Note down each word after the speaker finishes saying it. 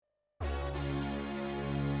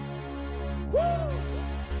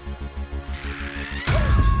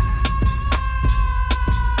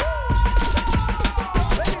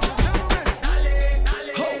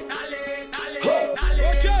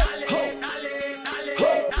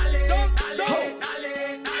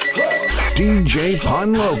DJ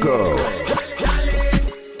Pun Loco.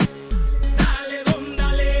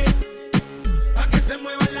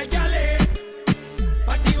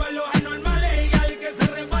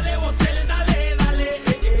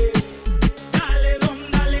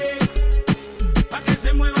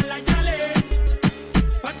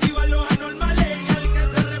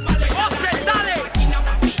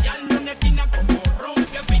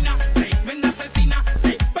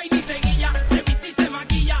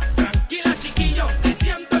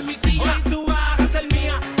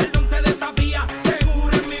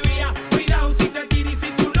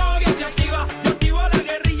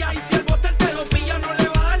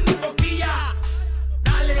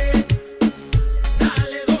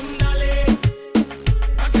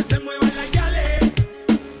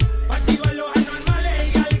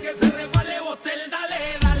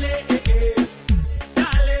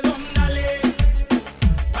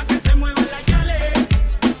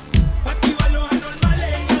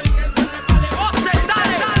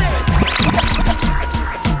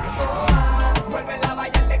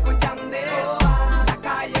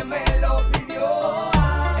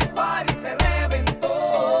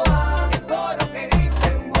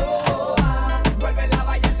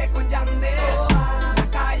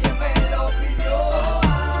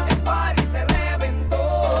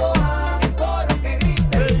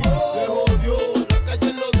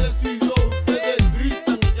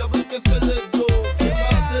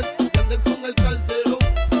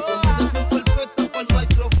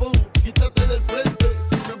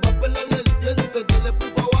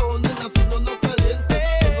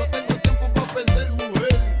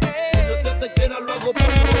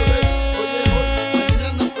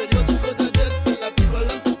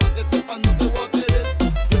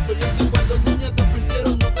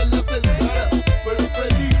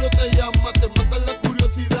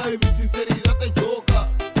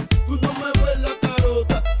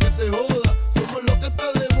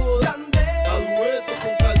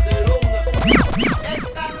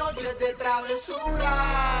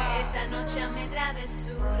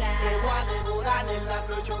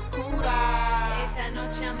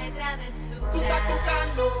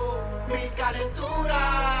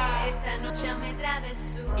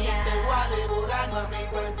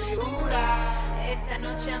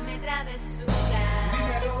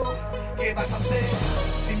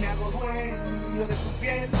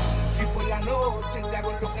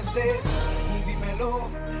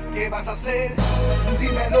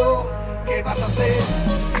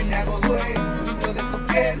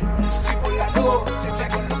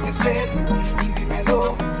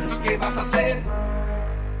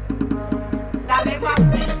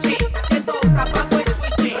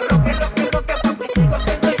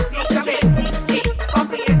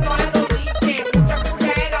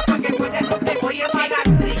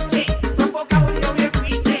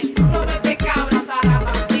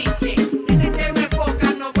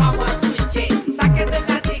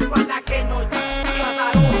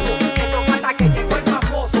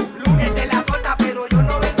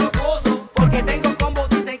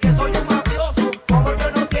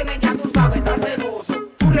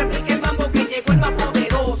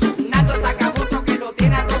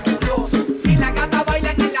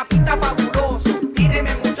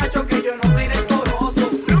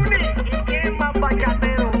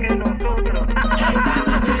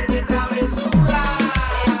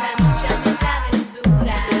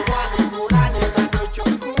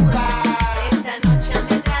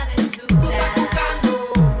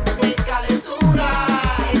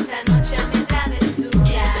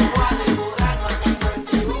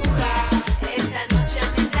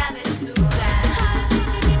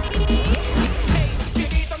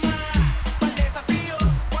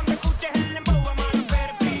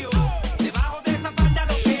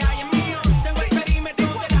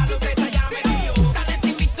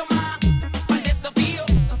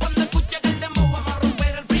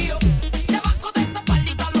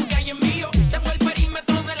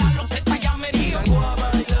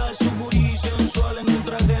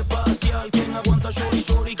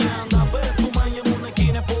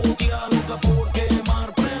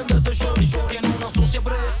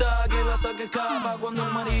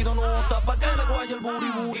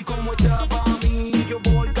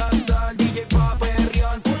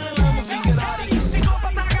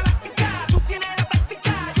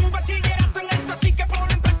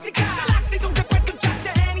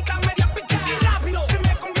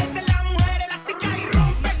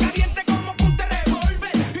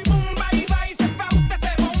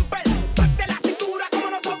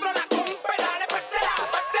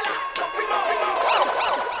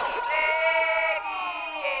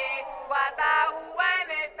 Guataúba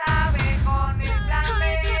en esta vez.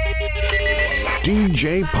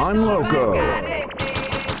 DJ Pan Loco.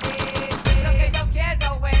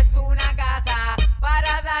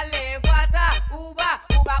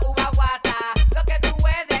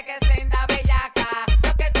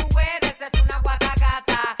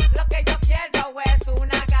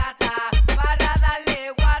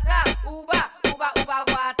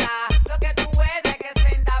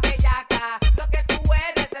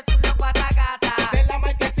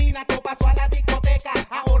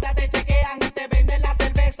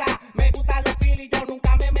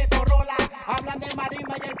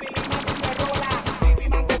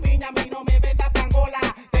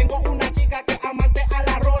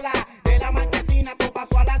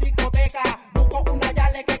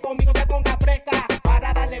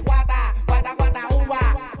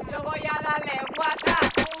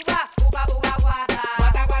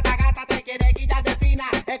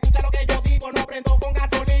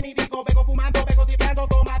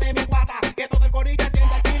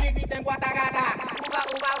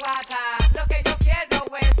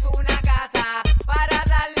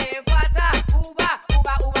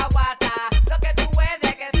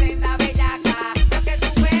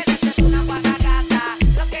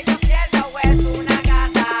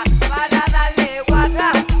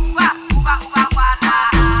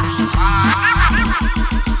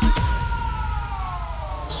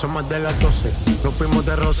 De las 12, nos fuimos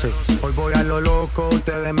de roce. Hoy voy a lo loco,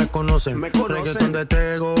 ustedes me conocen. Reggaeton de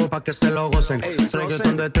Tego, pa' que se lo gocen.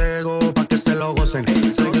 Reggaeton de Tego, pa' que se lo gocen.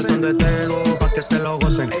 Reggaeton de Tego, pa' que se lo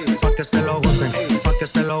gocen. Pa' que se lo gocen, pa' que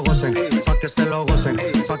se lo gocen. Pa' que se lo gocen,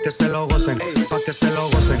 pa' que se lo gocen. Pa' que se lo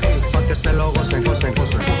gocen, pa' que se lo gocen. Gocen.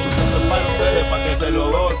 Para ustedes, pa' que se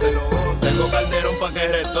lo gocen. Tengo Calderón pa' que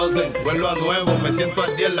retocen. Vuelvo a nuevo, me siento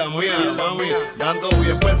al día en la mía, mami. Dando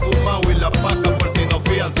bien perfumado y la paca por si no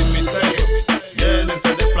fían sin misterio.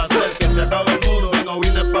 Llénense de placer, que se acabe el mundo y no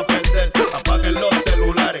vine pa' perder. Apaguen los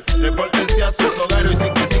celulares, repórtense a sus hogares.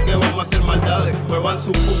 Y sí que vamos a hacer maldades. Muevan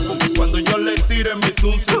su pum pum cuando yo les tire mi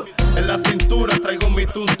zum zum. En la cintura traigo mi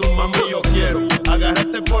tum tum, mami, yo quiero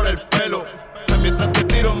agarrarte por el pelo mientras te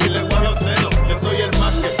tiro mi lengua a los senos. Yo soy el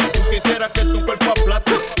más que tú quisieras que tu cuerpo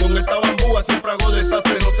aplaste. Con esta bambúa siempre hago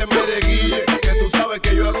desastre, no te me desguille, que tú sabes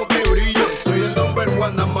que yo hago que brille. Soy el number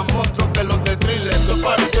one, nada más monstruo que los de thriller. Esto es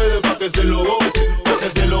para ustedes, pa' que se lo gocen, pa' que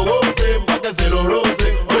se lo gocen, pa' que se lo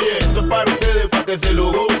rocen. Oye, esto es para ustedes, pa' que se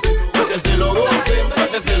lo gocen, pa' que se lo gocen, pa'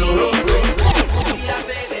 que se lo rocen. Ya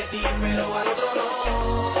sé de ti, pero al otro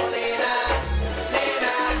no, nena,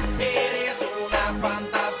 nena, eres una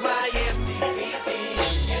fantasma y es difícil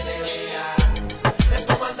que te vea. Es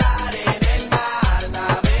como andar en el mar,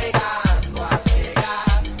 navegando a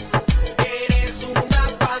ciegas. Eres una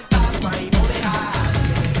fantasma y no dejas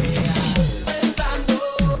que te vea. Pensando,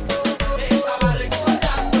 estaba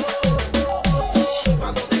recordando,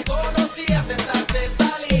 cuando te conocí aceptaste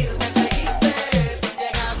salir, me seguiste y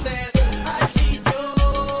llegaste al sitio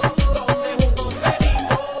donde juntos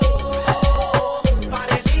venimos.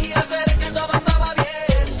 Parecía ser que todo estaba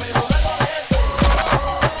bien, pero luego de eso,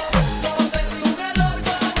 no sé si un error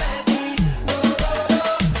cometí.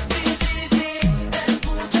 Sí, sí, sí,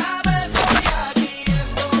 escúchame, estoy aquí,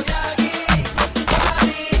 para ti.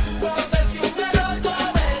 No sé si un error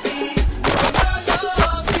cometí.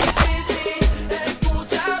 Sí, sí, sí,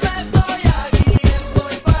 escúchame, estoy aquí,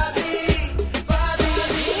 para ti.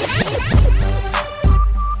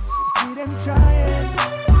 See them trying,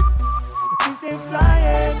 they think they're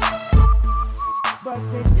flying, but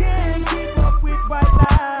they can't keep up with white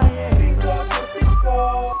lying. Cinco por cinco,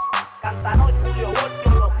 Cantano y Julio Borcho,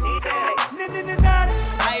 los títeres.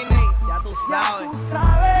 ya tú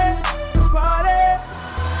sabes, tu pared.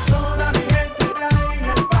 Toda mi gente está en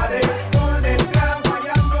el pared, con el gran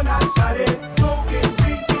guayando Nazaret. Smoking,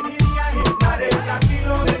 drinking, y agitare,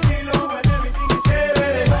 tranquilo, when everything is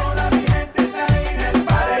chévere. Toda mi gente está en el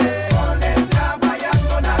pared, con el gran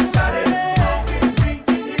guayando Nazaret. Smoking,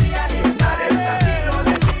 drinking, y agitare,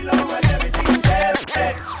 tranquilo, when everything is chévere.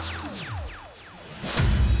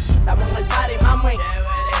 Estamos en el party, mami.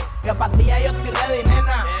 Que pa' ti ya yo estoy ready,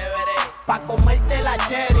 nena. Pa' comerte la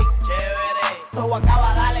cherry. So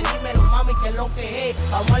acaba, dale, dímelo, mami, que es lo que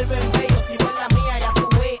es. Vamos al bembello, si no es la mía, ya tú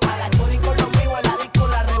ves. A la chori con lo mío, a la disco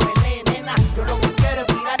la rebelé, nena. Yo lo que quiero es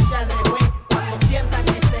tirarte al revés. Cuando sientas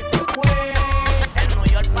que se te fue. El New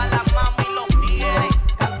York pa' la mami y los tigres.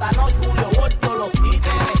 Cantano y Julio Borcho, los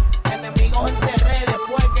títeres. Enemigos enterré,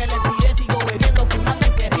 después que les tiré, sigo bebiendo, fumando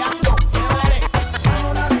y perreando. Chévere.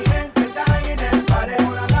 Toda mi gente está en el pared,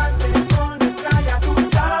 por adelante y con detrás, ya tú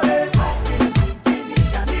sabes. Smoking, drinking,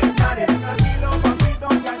 y agitare, tranquilo, papito,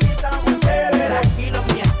 que aquí estamos chéveres. Tranquilo,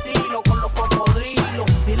 mi estilo, con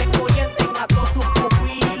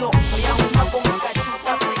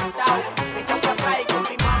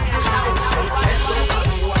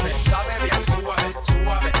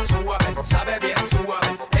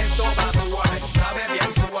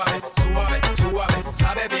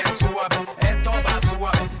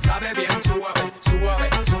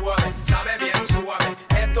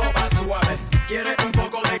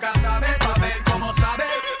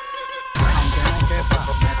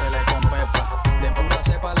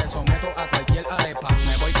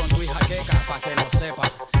sepa.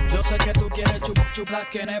 Yo sé que tú quieres chupar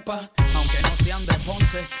que nepa, aunque no sean de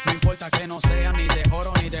Ponce. No importa que no sean ni de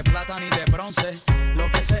oro, ni de plata, ni de bronce. Lo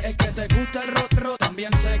que sé es que te gusta el rotro.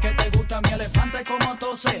 También sé que te gusta mi elefante como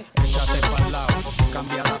tose. Échate pa'l lado,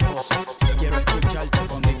 cambia la pose. Quiero escucharte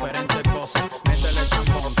con diferentes voces. Métele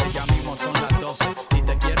champón, que ya mismo son las 12. Y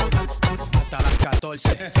te quiero dar hasta las 14.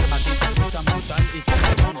 A ti te gusta montar y que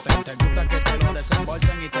te monten. Te gusta que te lo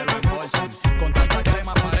desembolsen y te lo embolsen. Con tanta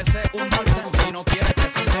crema parece un molten. Si no quieres que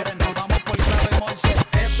se enteren, nos vamos por clave Morse.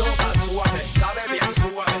 Esto va suave, sabe bien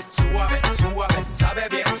suave, suave, suave, sabe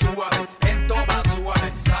bien suave. Esto va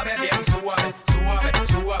suave, sabe bien suave, suave,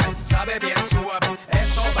 suave, sabe bien suave.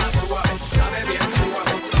 Esto va suave, sabe bien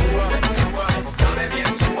suave, suave, suave, sabe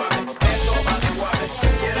bien suave. Esto va suave,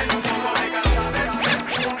 quieren un poco de casabe.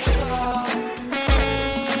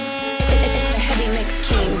 It's the Heavy Mix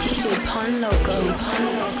King, DJ Pon Loco.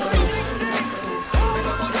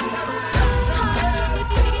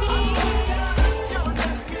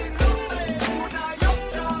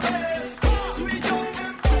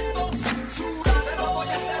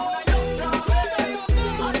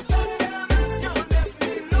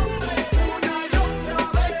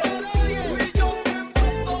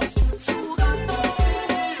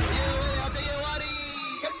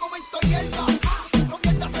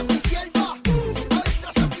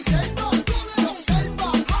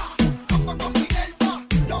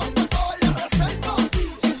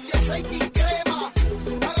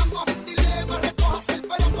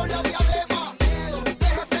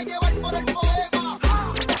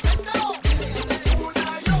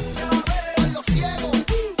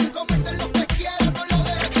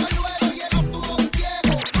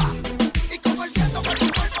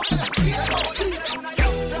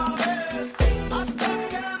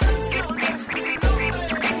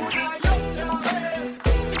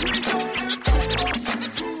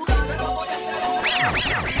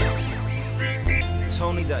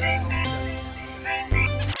 Tony Dice.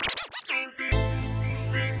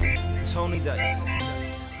 Tony Dice.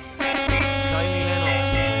 Soy Milenos.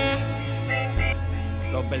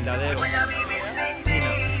 Los verdaderos.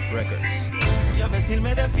 Pina Records. Voy a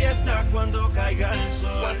vestirme de fiesta cuando caiga el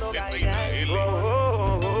sol.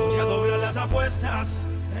 Voy a doblar las apuestas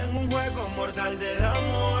en un juego mortal del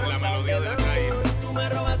amor. La melodía de la calle. Tú me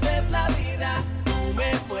robaste la vida, tú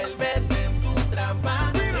me vuelves en tu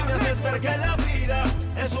trampa. Y me haces ver que la vida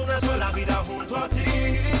es una sola vida junto a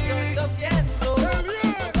ti. Yo lo siento,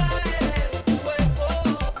 caer en tu juego.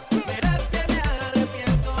 Verás que me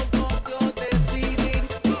arrepiento por yo decidir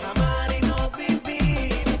amar y no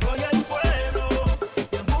vivir. Voy al pueblo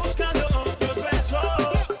en busca de otros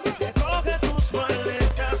besos. Recoge tus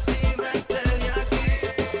maletas y vete de aquí.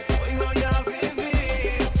 Hoy voy a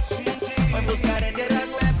vivir sin ti. Hoy buscaré tierra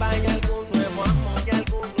nueva y algún nuevo amor, y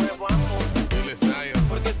algún nuevo amor.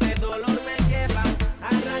 Porque este dolor me lleva a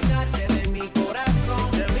arrancarte de mi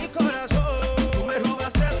corazón. De mi corazón, tú me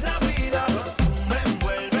robaste la vida, tú me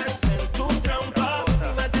envuelves en tu trampa. Y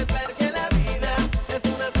me haces ver que la vida es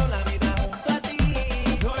una sola vida junto a ti.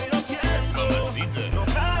 Hoy lo siento, no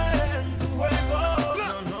caer en tu juego.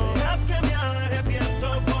 No, verás que me arrepiento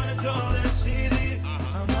por yo decidir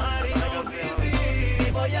amar y no vivir.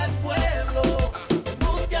 Y voy al pueblo,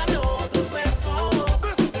 busca otros besos.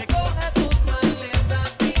 Recoge tus maletas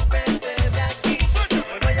y vete de aquí.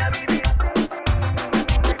 Hoy voy a vivir.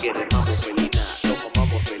 Tú quieres mambo felina, loco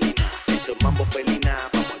mambo felina. Esto es mambo felina,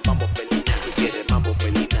 vamos al mambo felina. Tú quieres mambo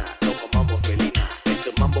felina, loco mambo felina. Esto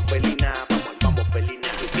es mambo felina, vamos al mambo felina.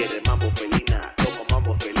 Tú quieres mambo felina, loco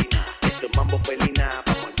mambo felina. Esto es mambo felina,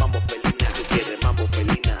 vamos al mambo felina. Tú quieres mambo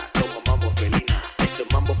felina, loco mambo felina. Esto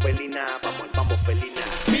es mambo felina, vamos al mambo felina.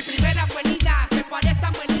 Mi primera buenina se parece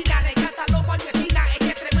a Melina, le encanta lo palmetina, es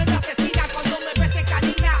que tremenda asesina cuando me bese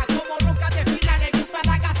canina, como roca de fina, le gusta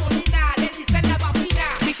la gasolina, le dicen la bambina.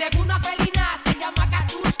 Mi segunda felina se llama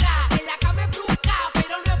Katushka. En la cama es brusca,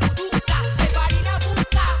 pero no es buduca. El baril la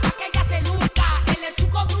busca, pa' que ella se luzca. Él es su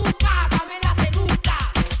conducta, dame la seduzca.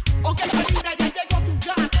 Ok, felina, ya llegó tu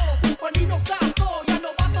gato, tu felino santo, ya no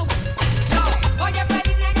va a tomar. Oye,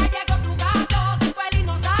 felina, ya llegó tu gato. Tu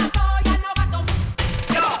felino santo, ya no va a tomar.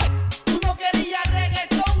 Tú no querías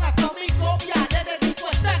reggaetón, hasta mi copia le dedico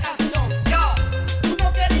esta canción. Tú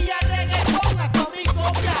no querías reggaetón, hasta mi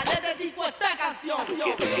copia le dedico esta canción.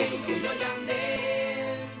 Yo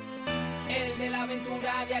Yandel, el de la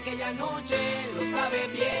aventura de aquella noche, lo sabe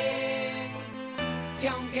bien. Que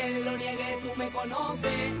aunque él lo niegue, tú me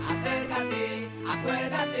conoces. Acércate,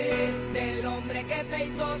 acuérdate del hombre que te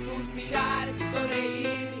hizo suspirar, te hizo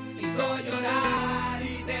reír, te hizo llorar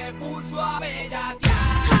y te puso a bellaquear.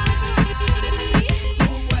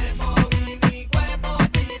 Tu cuerpo y mi cuerpo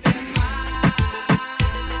piden más.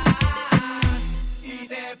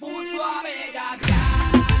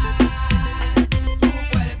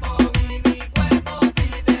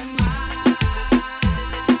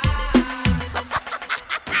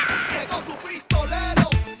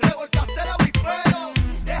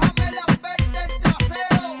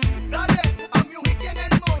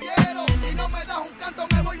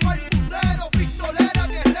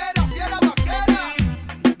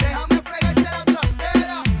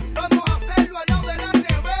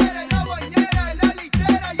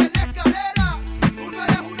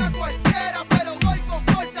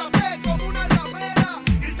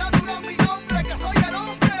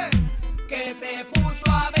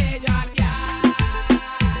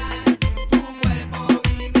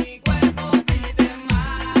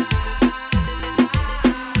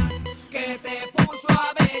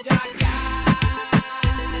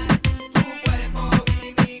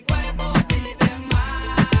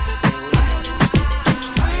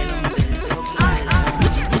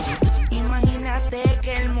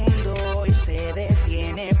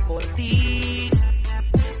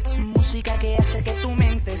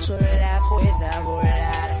 sola pueda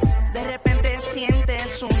volar. De repente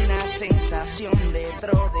sientes una sensación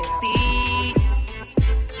dentro de ti.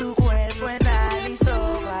 Tu cuerpo está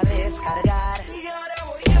listo para descargar. Y ahora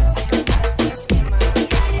voy a esquema.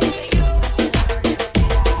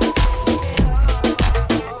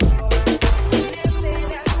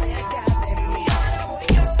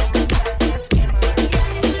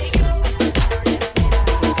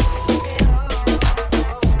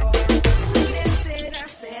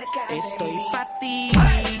 Estoy pa' ti.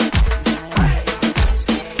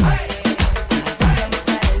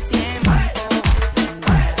 Adelantar el tiempo.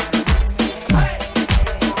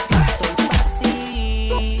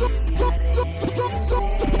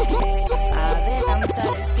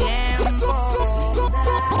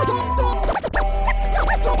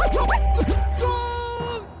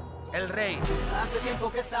 El rey. Hace tiempo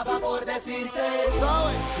que estaba por decirte,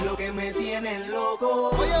 ¿sabes? Lo que me tiene loco.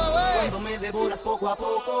 Oye, cuando me devoras poco a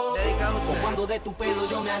poco. Dedicado. O cuando de tu pelo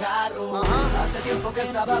yo me agarro. Ajá. Hace tiempo que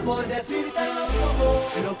estaba por decirte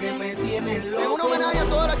lo que me tiene loco. Es un homenaje a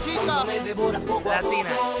todas las chicas. Cuando me devoras poco Latina.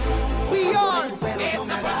 a poco. Beyond.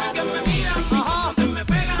 Esa forma que me mira, ajá, que me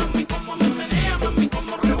pega a mí, como me menea, mami,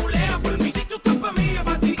 como regulea por mí. Si tú estás pa' mí, yo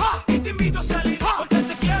pa' ti. Y te invito a salir, porque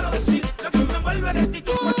te quiero decir lo que me envuelve de ti.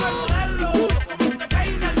 Tu cuerpo es modelo, como te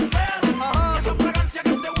peina el pelo. Y esa fragancia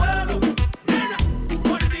que te huelo, nena,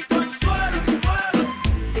 mordito en suelo,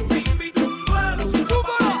 te invito a un duelo, si no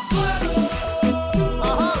para el suelo.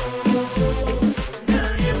 Ajá.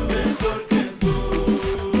 Nadie mejor que tú.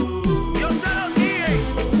 Yo se lo dije.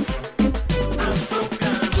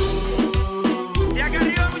 Y acá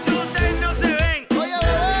arriba muchos de ustedes no se ven. Oye,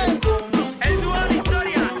 bebé. El dúo de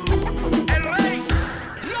historia. El rey.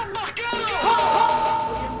 Los mascaros.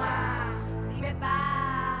 Dime pa.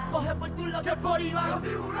 Coge por tu lado que por Iván. Los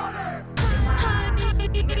tiburones.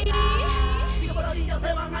 Sigue por la orilla,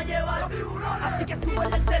 te van a llevar los tiburones. Así que sube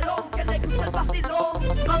el telón, que le gusta el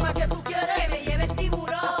vacilón. Mamá, ¿qué tú quieres? Que me lleve el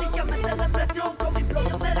tiburón. Así que mete la presión con mi flow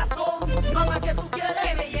de razón. Mamá, ¿qué tú quieres?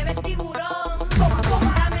 Que me lleve el tiburón. Toma,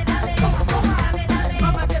 toma. Dame, dame. Toma, toma. Dame, dame.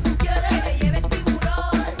 Mamá, ¿qué tú quieres? Que me lleve el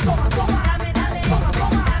tiburón. Toma, toma. Dame, dame. Toma,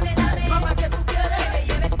 toma. Dame, dame. Mamá, ¿qué tú quieres? Que me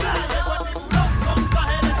lleve el tiburón. Con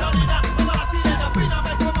traje de salida, toda la sirena fina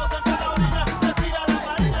me conocen cada orina. Si se tira la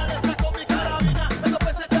marina, le saco mi carabina. Esos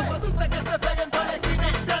peces de agua dulce que se peguen para la esquina.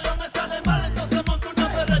 Y si algo me sale mal, entonces monto una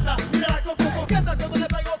perreta. Mira la coco coqueta, cuando le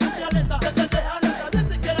pego con mi aleta. Desde dejarle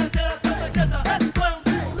caliente y quieran quedarte pequeta. Esto es un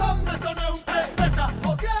tiburón, esto no es un crespeta,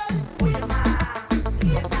 ¿ok? Oye, ma.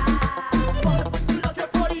 Dime pa. Coge por tu lado que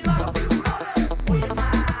por Iván. Los tiburones. Oye, ma.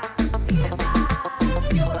 Dime pa.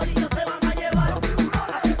 Sigue por la orilla, te van a llevar. Los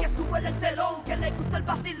tiburones. Así que sube el telón, que le gusta el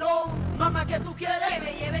vacilón. Mamá, ¿qué tú quieres? Que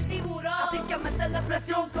me lleve el tiburón. Así que meterle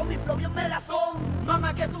presión con mi flow bien melazón.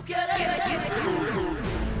 Mamá, ¿qué tú quieres?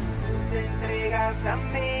 Te entregas a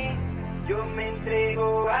mí, yo me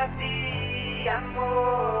entrego a ti,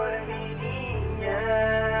 amor, mi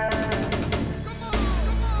niña.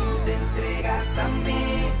 Te entregas a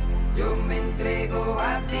mí, yo me entrego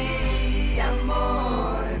a ti,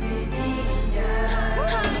 amor, mi niña.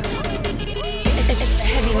 It's the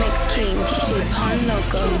Heavy Mix King, DJ Pon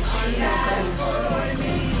Loco.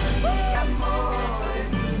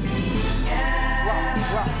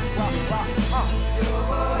 Yo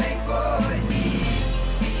voy por ti,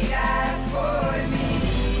 miras por mí,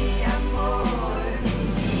 amor, mi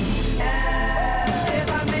niña.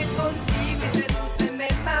 Llévame contigo y sedúceme,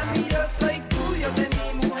 mami, yo soy tuyo, sé mi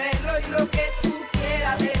mujer, y lo que tú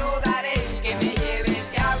quieras te lo daré. Que me lleve el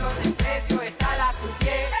diablo sin precio, está la tu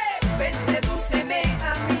pie. Ven, sedúceme,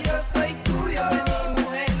 mami, yo soy tuyo, sé mi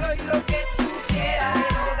mujer, y lo que tú quieras te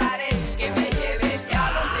lo daré. Que me lleve el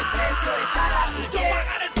diablo sin precio, está la tu pie. Yo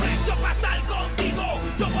pagaré el precio para estar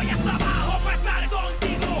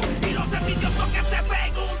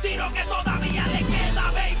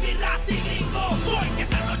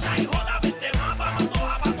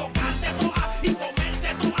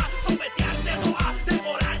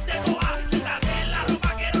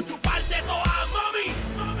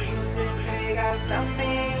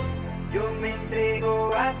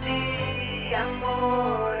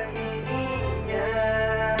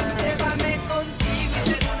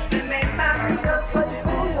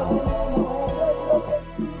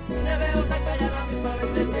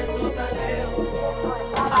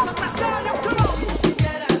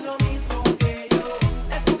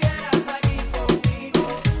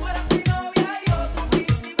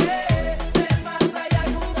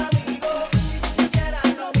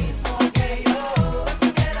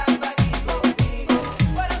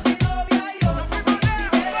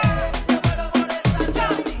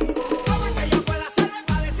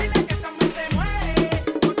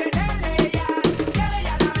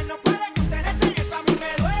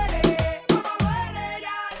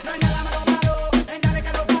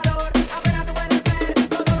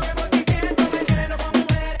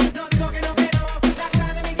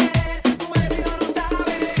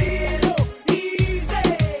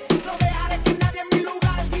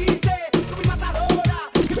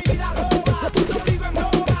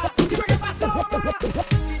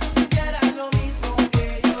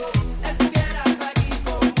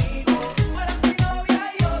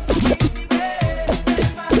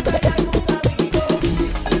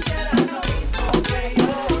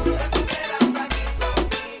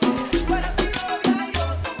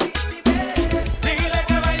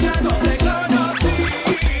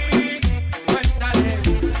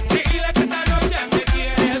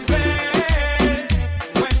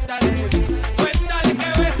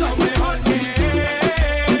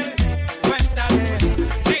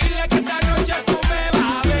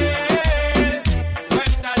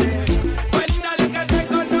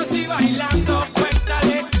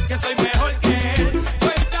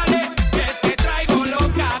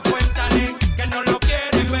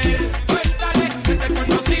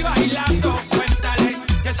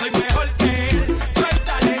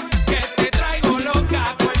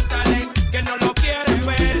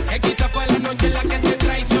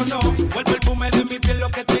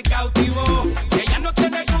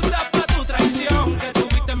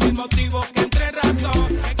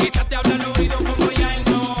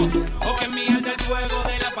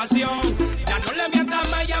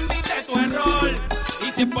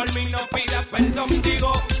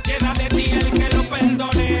contigo. Queda de ti el que lo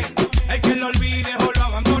perdone, el que lo olvide o lo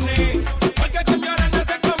abandone. Porque con llorar no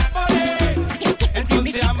se compone.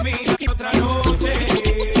 Entonces a mí otra noche.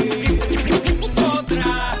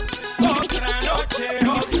 Otra noche,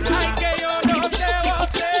 otra. Ay, que yo no te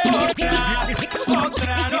bote.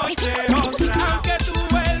 Otra noche, otra. Aunque tú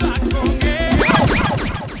vuelvas con él.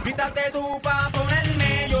 Quítate tú pa'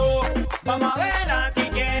 ponerme yo. Vamos a ver aquí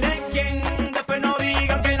quién es quién. Después no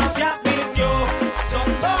digan que no se advirtió. Son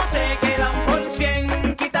 12, quedan por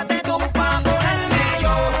 100. Quítate tú pa' ponerme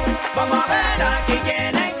yo. Vamos a ver aquí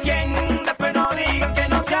quién es quién. Después no digan que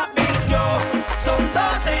no se advirtió. Son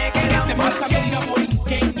 12, quedan por 100.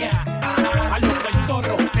 A los del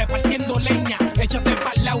toro repartiendo leña. Échate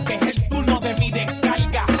pa'l lado que es el turno de mi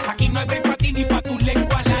descarga. Aquí no hay break pa' ti ni pa' tu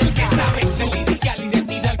lengua larga. Que sabes de lidiar y de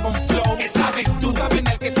tirar con flow. Que sabes tú, sabes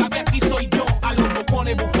el que sabe aquí soy yo. A los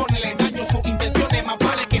bocones le daño sus intenciones. Más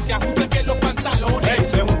vale que se ajusten bien los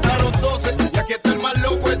pantalones. Se juntaron 12 y aquí está el más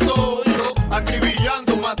loco de todo.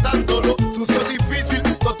 Acribillando, matándolo. Sucio difícil,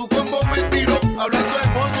 con tu combo me tiró. Hablando de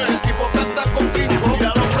moño, el tipo canta con Kiko.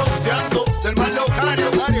 Míralo fronteando, del más locario.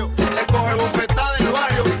 El coge bofeta del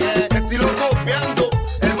barrio. Estilo copiando,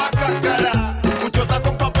 el más cáscara. Mucho está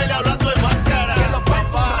con papel hablando de máscara. Que los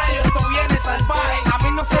papás, esto viene salvaje. A mí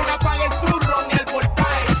no se me apaga el turro ni el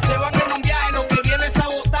voltaje. Se van en un viaje, lo que viene es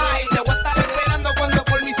sabotaje. Te voy a estar esperando cuando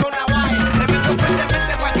por mi zona baje. Le meto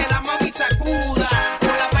fuertemente pa' que la mami sacuda.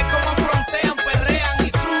 Por la vez como frontean, perrean y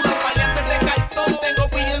sudan. Paliantes de cartón, tengo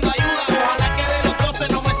pidiendo ayuda. Ojalá que de los 12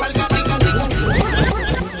 no me salga ningún.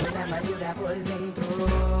 La madura por dentro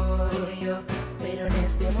yo, pero en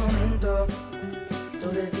este momento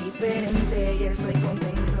todo es diferente y estoy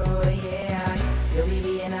contento, yeah. Yo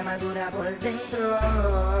viví en amargura por dentro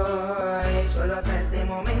y solo hasta este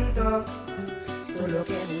momento todo lo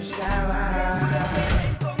que buscaba.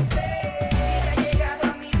 Ha llegado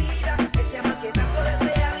a mi vida, ese amor que tanto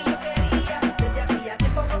deseaba y yo quería. Desde hacía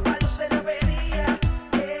tiempo papá yo se lo pedía.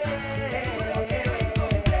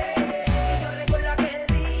 Yo recuerdo aquel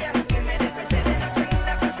día, que me desperté de noche en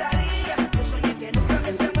una pesadilla. Yo soñé que nunca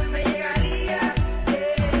ese amor me llegaría.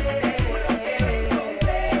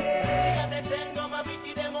 Ya te tengo, mami,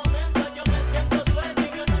 y de momento yo me siento suelto y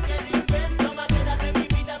yo no quiero invento más. Quédate en mi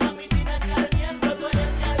vida, mami, sin ese aliento. Tú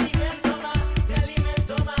eres mi alimento más, mi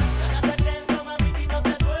alimento más. Ya te tengo, mami, y no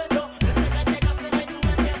te suelto. Desde que llegaste, me tú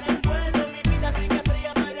me tienes envuelto. Mi vida sigue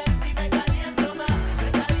fría, pero en ti me caliento más, me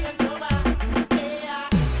caliento más.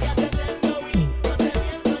 Ya te tengo y no te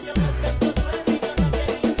miento. Yo me siento suelto y yo no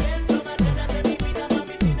quiero invento más. Quédate en mi vida,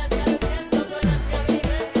 mami, sin ese aliento. Tú eres mi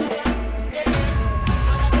alimento más.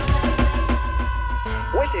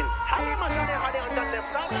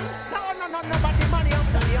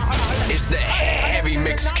 It's the Heavy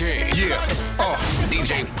Mix King. Yeah.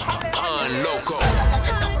 DJ Pon Loco.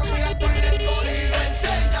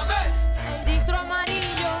 El distro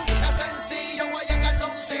amarillo, Es sencillo, guaya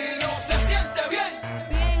calzoncillo. Se siente bien.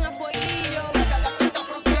 bien a fueguillo. Está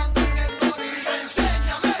fronteando en el corillo.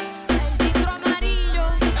 Enséñame. El distro amarillo,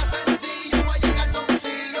 Es sencillo, guaya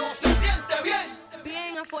calzoncillo. Se siente bien.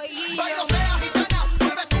 bien a fueguillo. Bailotea gitana,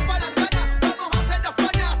 mueve tu palangana. Vamos a hacer las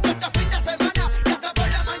panas todo este fin de semana. Y hasta por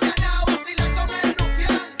la mañana vacilar con el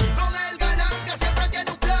rufián, con el galán que siempre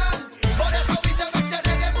tiene un plan. Por eso dice vete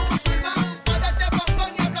reggae musulmán. Pa' darte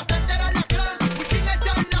pampán y aplastarte la lacrán. Y sin el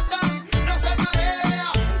charlatán, no se marea.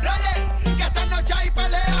 Dale, que esta noche hay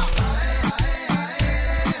pelea.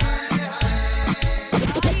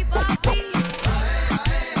 Ay, papi,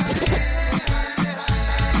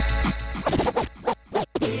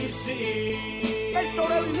 El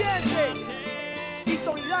sobreviviente,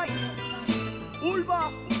 Tito Light,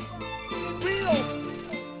 Ulva, Pido,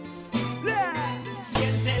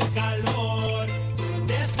 Siente el calor,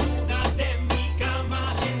 desnúdate en mi cama,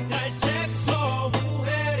 entra el sexo,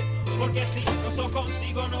 mujer, porque si no soy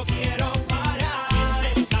contigo no quiero parar.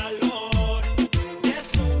 Siente el calor,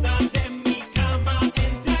 desnúdate en mi cama,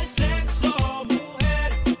 entra el sexo, mujer,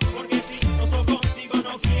 porque si no soy contigo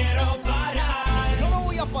no quiero parar. Yo no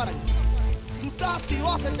voy a parar. Tú estás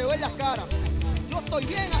activado, se te ven las caras. Yo estoy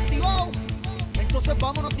bien activado. Entonces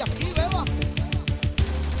vámonos de aquí, beba.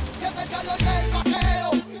 Siente el calor del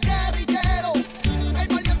vaquero, guerrillero. El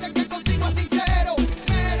valiente que contigo es sincero.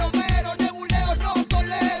 Mero, nebuleo, no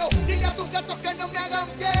tolero. Dile a tus gatos que no me hagan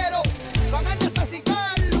fiero. Van a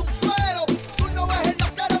necesitar un suero. Tú no ves en la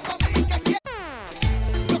cara pa' mí que quiero.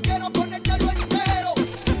 Yo quiero ponértelo entero.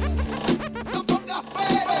 No pongas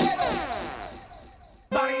pero.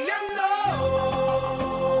 Bailando,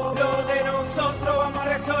 lo de nosotros vamos a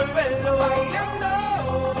resolverlo. Bailando,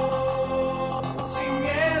 sin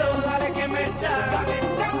miedo, dale que me está.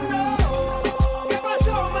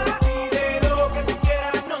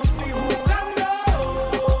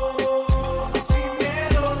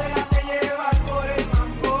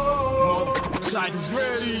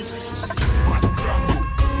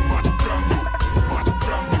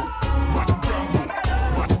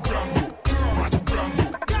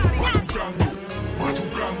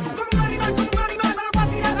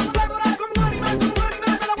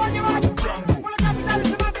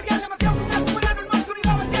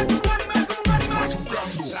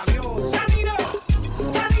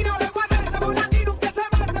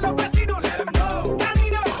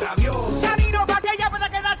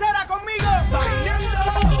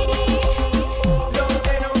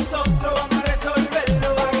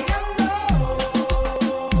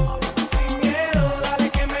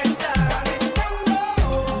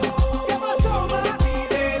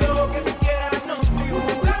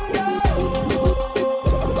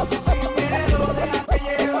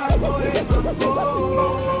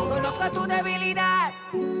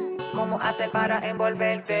 cómo hacer para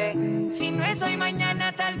envolverte. Si no es hoy,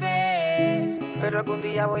 mañana tal vez. Pero algún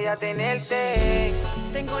día voy a tenerte.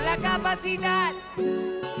 Tengo la capacidad.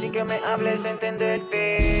 Sin que me hables,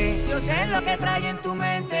 entenderte. Yo sé lo que trae en tu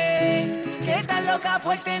mente. Que estás loca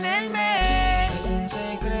por tenerme. Es un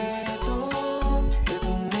secreto de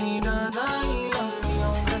tu mirada y la mía,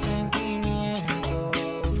 un presentimiento.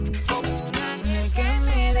 Como un ángel que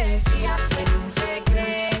me decía. Es un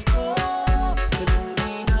secreto de tu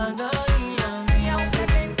mirada y la mía, un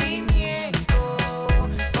presentimiento.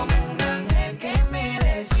 Como un ángel que me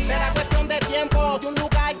decía. Será cuestión de tiempo, de un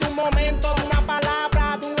lugar, de un momento, de una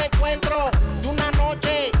palabra, de un encuentro, de una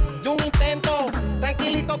noche, de un intento.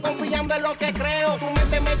 Tranquilito, confiando en lo que creo. Tu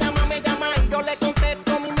mente me llama y yo le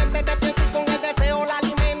contesto. Mi mente te piensa y con el deseo la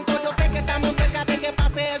alimento. Yo sé que estamos cerca de que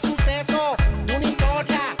pase el suceso, de una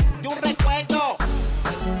historia, de un recuerdo.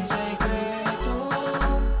 Es un secreto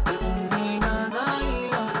de tu mirada y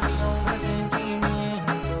la mía, un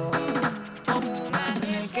presentimiento. Como un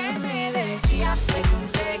ángel que me decía. Es un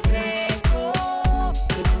secreto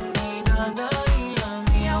de tu mirada y la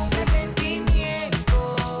mía, un presentimiento.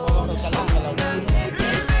 Como un ángel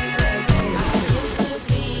que me decía. Yo te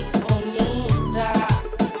vi bonita,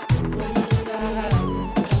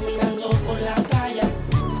 caminando por la playa,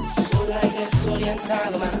 sola y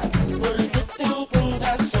desorientada, porque te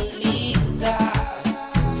encuentras solita.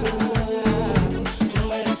 Tú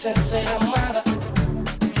mereces ser amada,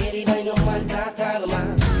 querida y no maltratada más.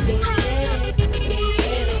 Si quieres, yo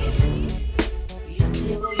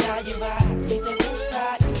te voy a llevar. Si te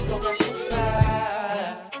gusta, no te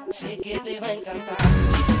asusta, sé que te va a encantar.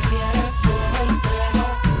 Si tú quieres, yo me entrego.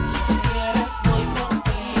 Si tú quieres, voy por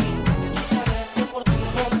ti. Tú sabes que por ti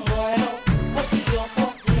no muero, porque yo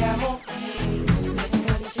por ti amo a ti.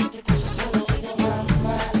 Déjame decirte cosas al oído,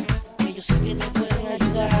 mamá, que yo sé que te pueden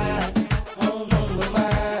ayudar. Oh no, mamá,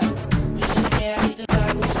 yo sé que a ti te va a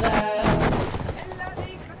gustar. En la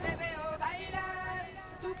disco te veo bailar,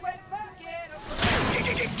 tu cuerpo quiero.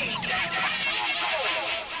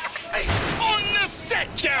 On the set,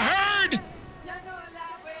 you heard? Ya no la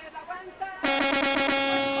puedo aguantar.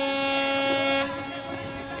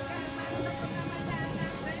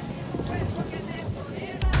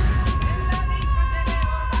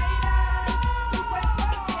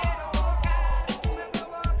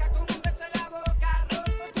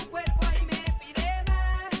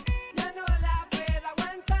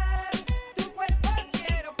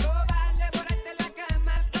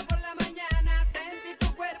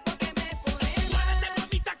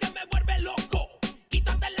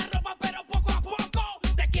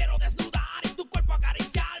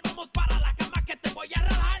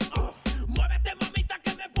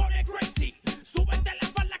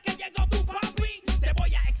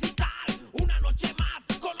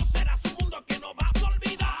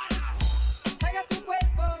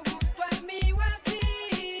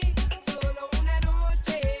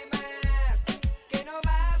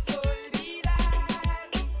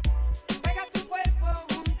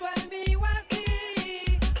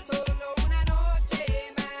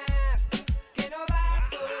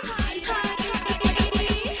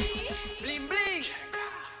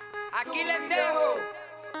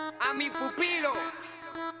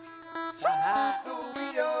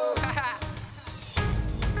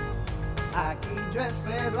 Aquí yo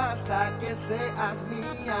espero hasta que seas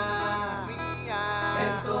mía.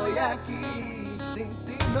 Estoy aquí, sin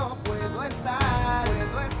ti no puedo estar. Y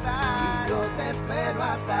yo te espero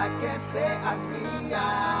hasta que seas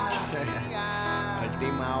mía.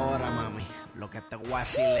 Última hora, mami. Lo que te voy a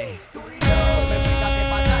decirle. Permítame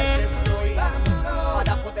pasarte duro y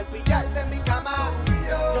para poder pillarte en mi cama.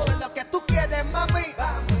 Yo sé lo que tú quieres, mami.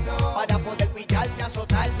 Para poder pillarte,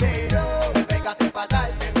 azotarte. Pégate para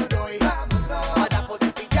darte duro y para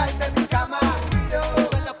poder pillarte en mi cama. Yo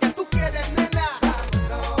sé lo que tú quieres, nena.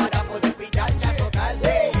 Para poder pillarte,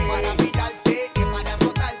 azotarte. Para pillarte y para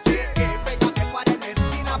azotarte. Pégate para la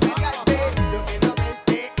esquina, pegarte. Yo quiero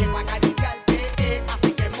verte y para acariciarte.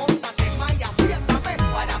 Así que móntate, maya, apriétame.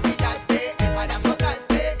 Para pillarte y para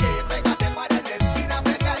azotarte. Pégate para la esquina,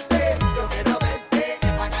 pegarte. Yo quiero verte y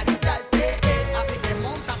para acariciarte. Así que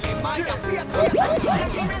móntate, maya, apriétame.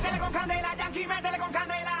 Yankee, métele con candela, Yankee, métele con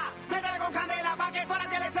candela. Métele con candela pa' que toda la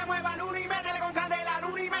tele se mueva. Luni, métele con candela,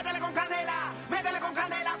 Luni, métele con candela. Métele con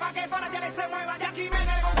candela pa' que toda la tele se mueva. Yankee,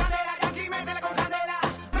 métele con candela, Yankee, métele con candela.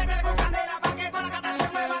 Métele con candela pa' que toda la cata se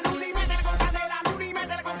mueva. Luni, métele con candela, Luni,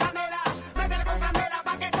 métele con candela. Métele con candela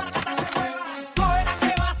pa' que toda la cata se mueva. Coge la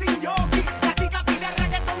que va sin jockey. La chica pide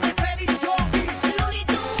reggaetón de Celi Jockey. Luni,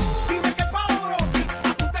 tú, dime que Pablo Rocky.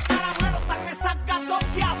 Apunte caramelo hasta que salga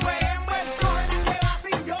Tokia. Coge la que va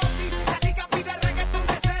sin jockey. La chica pide reggaetón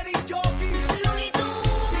de Celi Jockey.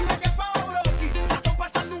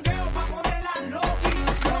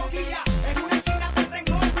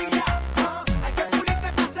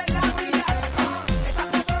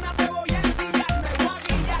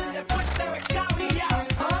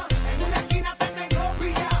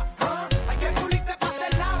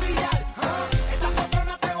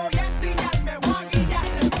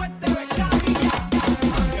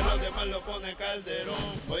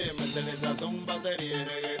 Métele sazón, batería y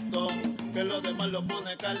reggaetón, que lo demás lo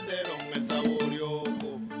pone Calderón. El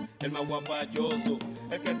saborioco, el más guapachoso,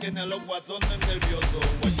 el que tiene a los guasones nerviosos.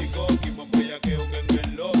 Guachicoqui, más bellaqueo que en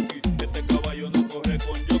el Loki. Este caballo no corre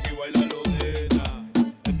con jockey, baila lo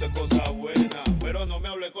nena. Esto es cosa buena, pero no me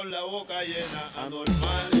hable con la boca llena.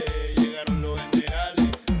 Anormales, llegaron los generales,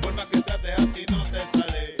 por más que trates a ti no te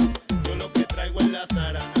sale. Yo lo que traigo es la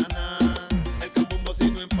zaranana, el cambumbo si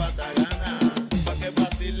no empata gana. Pa' que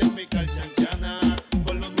vacilen mi calchanchana,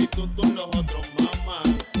 con los mitutos los otros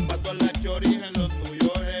mamás. Pa' todas las choris en los New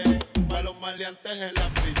York, pa' los maleantes en las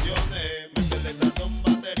prisiones. Métele sazón,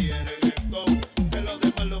 batería y reggaetón, que los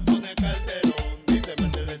demás lo pone Calderón. Dice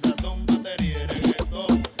métele sazón, batería y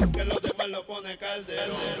reggaetón, que los demás lo pone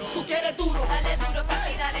Calderón. Tú quieres duro, Dale duro,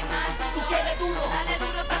 papi, dale más tú duro. quieres duro, Dale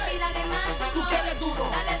duro, papi, dale más duro. tú quieres duro,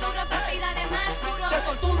 Dale duro, papi, dale más duro. te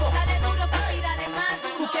torturo. Dale duro, papi, dale más Tú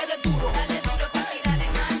duro. quieres duro, Dale duro, papi, dale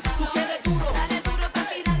más tú duro. quieres duro, Dale duro,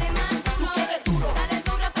 papi, dale más tú duro. quieres duro, Dale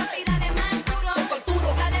duro, papi, dale más duro. te torturo.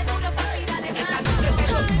 Dale duro, papi, dale más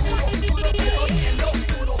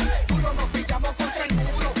Duro nos pillamos contra el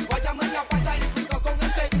muro. Guayamos en la falda y cuido con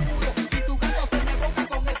el seguro. Si tu gato se me boca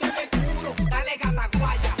con ese seguro, dale gata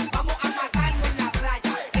guaya, vamos a matarlo en la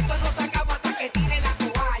raya. Esto no se acaba hasta que tire la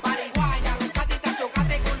toalla. Marihuana, buscadita,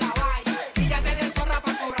 chocate con la valla. Píllate de zorra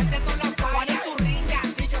para cobrarte todas las fallas. ¿Cuál es tu riña?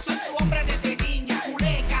 Si yo soy tu hombre desde niña.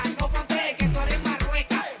 Culeca, no frontees que tú eres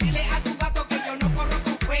marrueca. Dile a tu gato que yo no corro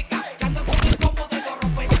con feca. Que ando con el combo de los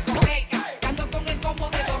rompediscoteca. Que ando con el combo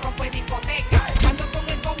de los rompediscoteca. Que ando con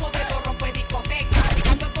el combo de los rompediscoteca. Que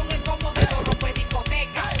ando con el combo de los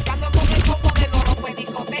rompediscoteca. Que ando con el combo de los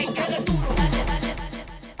rompediscoteca. Eres duro.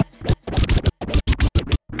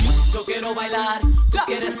 Yo quiero bailar, tú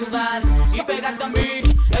quieres sudar y pegarte a mí,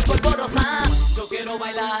 el cuerpo rosado. Yo quiero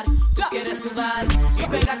bailar, tú quieres sudar y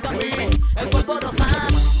pegarte a mí, el cuerpo rosado.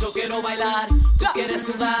 Yo quiero bailar, tú quieres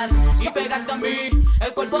sudar y pegarte a mí,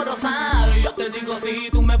 el cuerpo rosado. Yo te digo si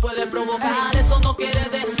tú me puedes provocar, eso no quiere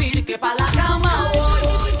decir que pa' la cama voy.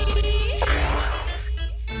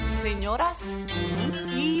 Señoras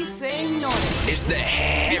y señores, It's the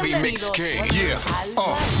Heavy Mix King. Yeah.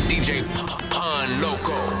 Oh, DJ Pan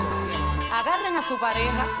Loco. agarren a su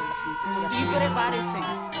pareja y prepárense,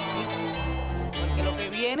 porque lo que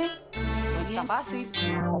viene no está fácil.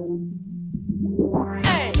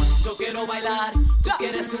 Yo quiero bailar, tú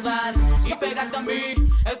quieres sudar y pegarte a mí,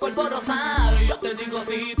 el cuerpo rosado. Yo te digo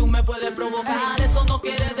si tú me puedes provocar, eso no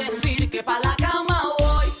quiere decir que pa' la cama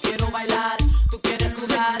voy. Quiero bailar, tú quieres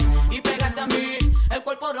sudar y pegarte a mí, el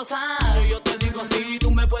cuerpo rosado. Yo te digo si tú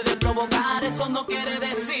me puedes provocar, eso no quiere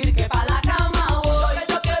decir que pa' la cama voy. Lo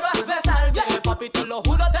que yo quiero es besarte, papi, te lo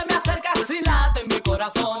juro, te me acercas y late en mi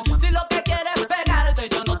corazón. Si lo que quieres es pegarte,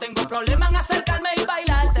 yo no tengo problema en acercarme y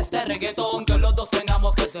bailarte este reggaetón, que los dos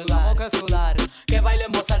tengamos que sudar, que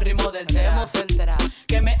bailemos al ritmo del tema,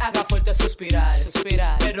 que me haga fuerte suspirar,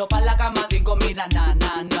 pero pa' la cama digo mira na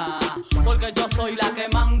na na, porque yo soy la que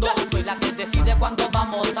mando, soy la que decide cuando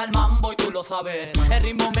vamos al mambo y tú lo sabes, el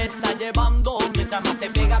ritmo me está llevando, mientras más te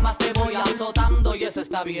pega más te voy azotando y eso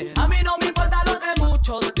está bien. A mí no me importa lo que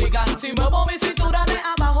muchos digan, si muevo mi cintura de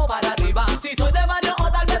abajo para arriba, si soy de barrio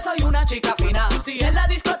o tal vez soy una chica fina, si en la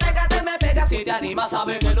discoteca te me pegas, si te animas,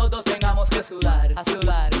 sabes que los dos tengamos que sudar,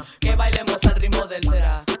 que bailemos al ritmo del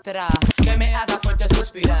tra, que me haga fuerte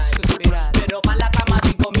suspirar, pero pa' la cama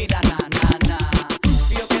digo mira na na na.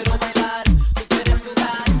 Yo quiero bailar, tú quieres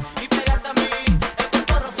sudar y pegarte a mí, el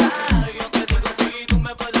cuerpo rosado. Yo te digo si tú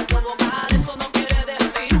me puedes provocar, eso no quiere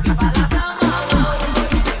decir que pa' la cama voy.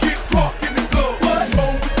 Get caught in the club. What's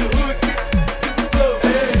wrong with your hood? It's in the club.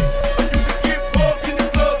 Hey, you can get caught in the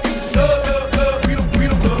club. Love. We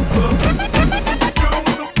don't love. Joe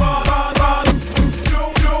on the bar,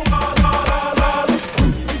 Joe, la.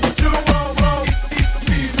 Joe on.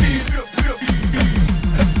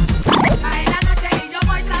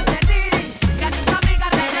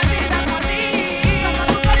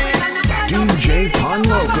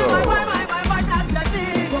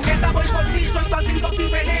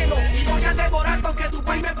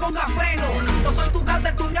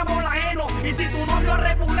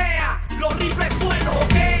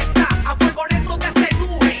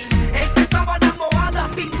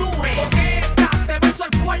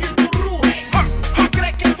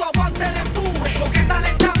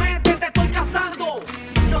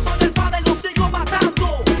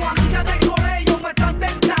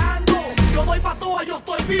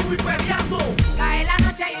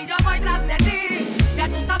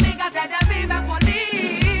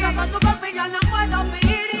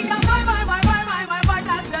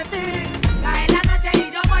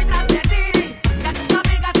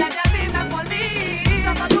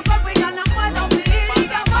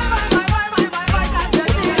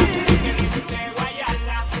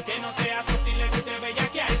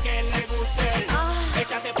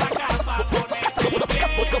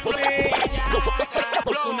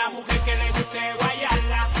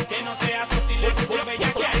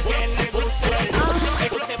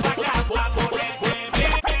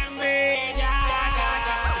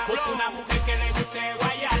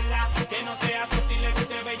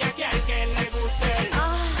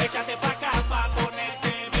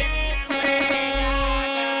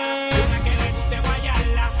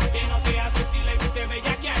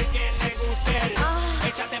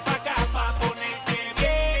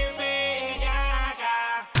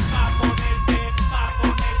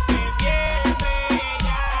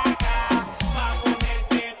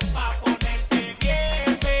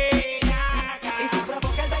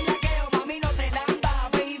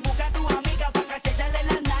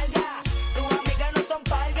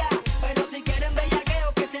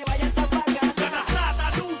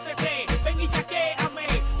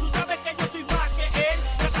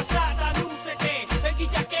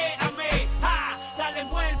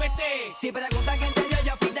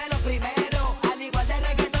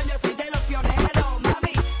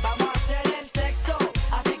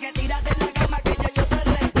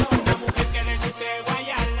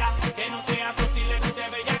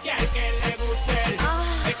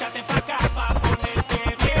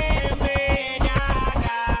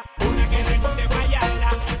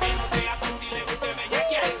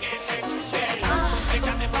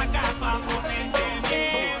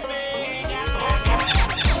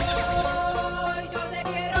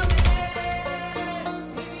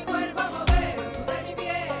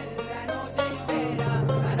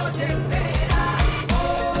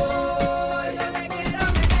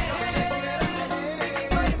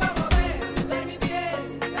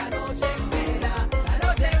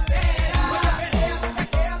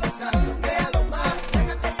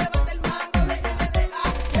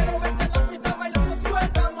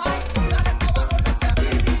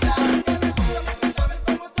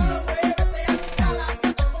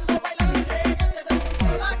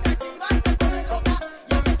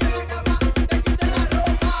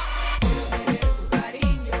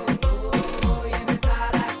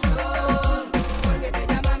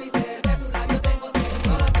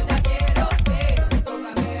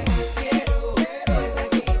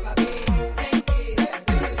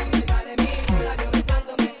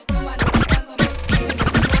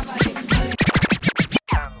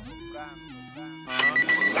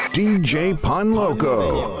 DJ Pun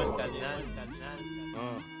Loco.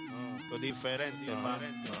 Diferente,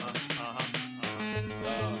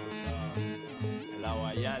 el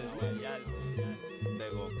Aguayal, de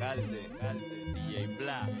Gocalde, DJ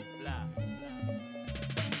Bla.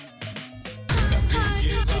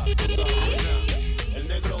 El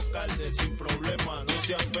negro Calde sin problema, no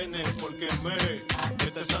se apene porque mere.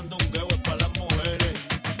 Este sandungueo es para las mujeres,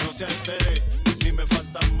 no se altere, ni me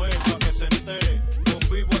faltan meses para que se entere. Yo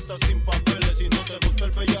vivo hasta sin papeles, si no te gusta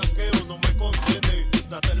el bellaqueo no me contiene.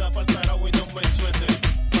 Date la pa'l carajo y no me suene.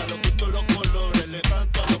 Pa' los gustos los colores, le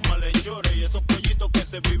canto a los malhechores. Y esos pollitos que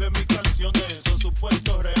se viven mis canciones son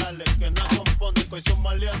supuestos reales, que nada componen, que son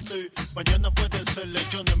maleantes. Mañana pueden ser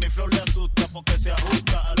lechones, mi flow le asusta porque se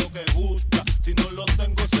ajusta a lo que gusta. Si no lo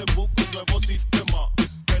tengo se busca un nuevo sistema.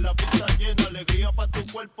 Que la pista llena, alegría pa' tu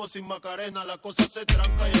cuerpo sin Macarena. La cosa se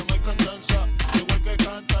tranca, ya no hay cantanza. Igual que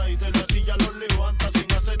canta y de la silla los levanta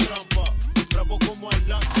sin hacer trampa. Bravo como el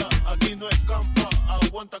lanza, aquí no escampa.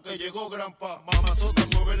 Aguanta que llegó Grampa. Mamazota,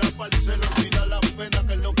 mueve la parcela, olvida la pena,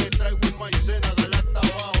 que es lo que traigo en maicena. Dale hasta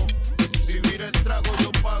abajo, si vira el trago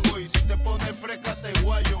yo pago. Y si te pones fresca te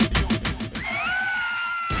guayo.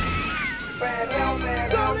 Perreo,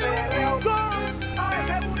 perreo, perreo. A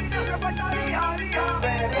ese burrito se falta día, día.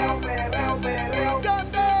 Perreo, perreo, perreo.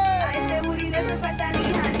 A ese burrito se falta día,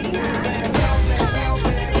 día. Perreo, perreo,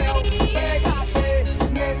 perreo. Pégate,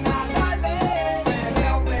 nena, dale.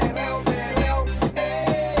 Perreo, perreo, perreo.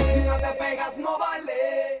 Si no te pegas no vale.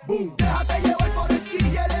 Boom. Déjate llevar por el kill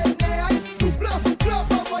y el esnea. Tu flow,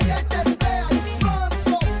 como ya te fea.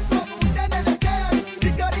 Manso, como un nene de Kea. Y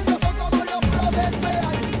cariñoso como los brothers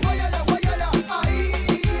vean. Guayala, ahí.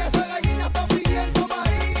 Esa gallina está pidiendo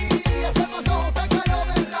maíz. Ese matojo sácalo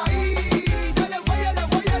del raíz. Dale, guayala,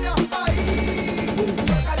 ahí.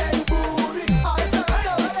 Chócale el booty. A esa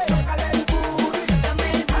gata dale. Chócale el booty. Chócale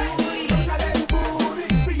el booty. Chócale el booty.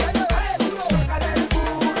 Píllale, dale duro. Chócale el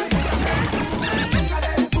booty. Chócale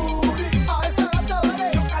el booty. A esa gata dale.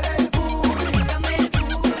 Chócale el booty. Chócale el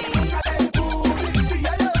booty. Chócale el booty.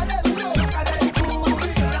 Píllale, dale duro. Chócale el booty.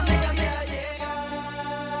 Déjame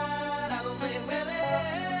llegar a donde me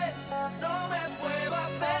des. No me puedo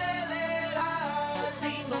acelerar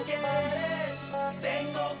si no quieres.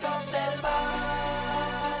 Tengo que observar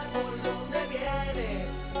por dónde vienes.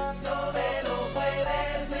 No me lo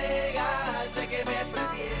puedes negar. Sé que me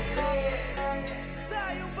prefieres.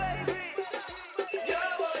 Yo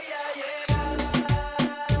voy a llegar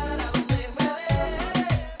a donde me des.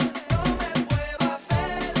 No me puedo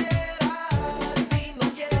acelerar si no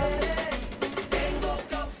quieres. Tengo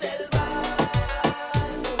que observar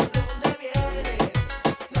por dónde vienes.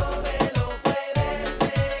 No me lo puedes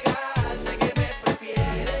negar. Sé que me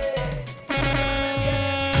prefieres.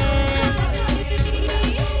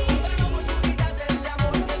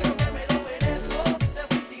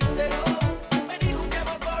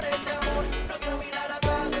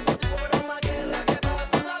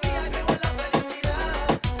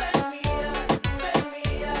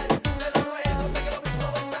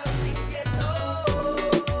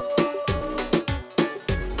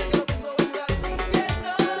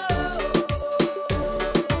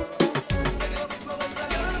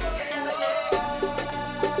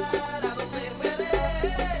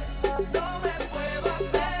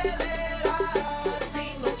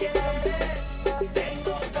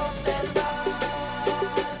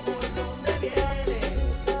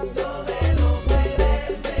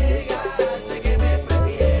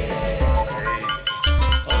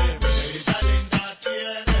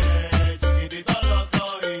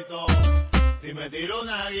 Si me tiro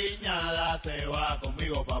una guiñada, se va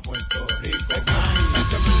conmigo pa' Puerto Rico. Imagina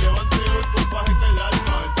que me levante hoy con paz en el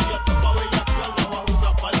alma. El día está pa' bellaquearla bajo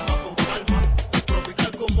una palma con calma.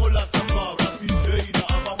 Tropical como la zamba brasileira.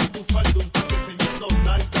 Abajo tu falda, un tanque enseñando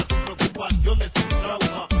nalgas. Sin preocupaciones, sin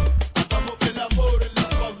trauma. Hagamos que el amor en la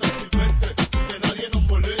fauna silvestre. Sin que nadie nos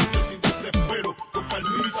moleste, sin desespero. Con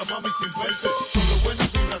calmita, mami, sin verte. Solo buenas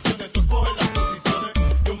vibraciones, tú escoges las posiciones.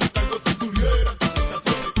 Yo me cargo si tuvieran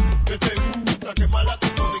tentaciones. Que te gusta, que mala te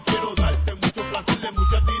pone. Quiero darte mucho placer en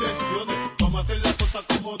muchas direcciones. Vamos a hacer las cosas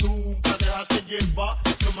como nunca. Déjate llevar,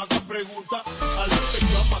 no me hagas preguntas. Adelante,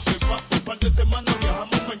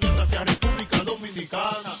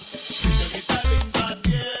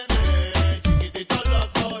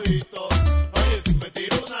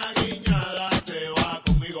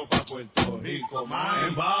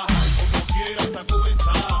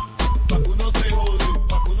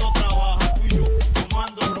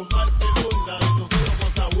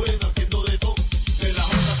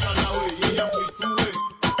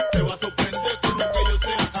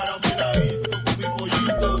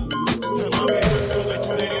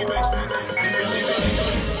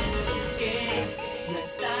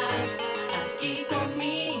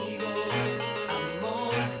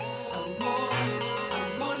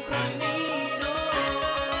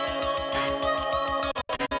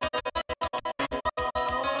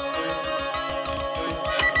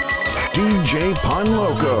 DJ Pon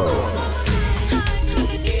Loco.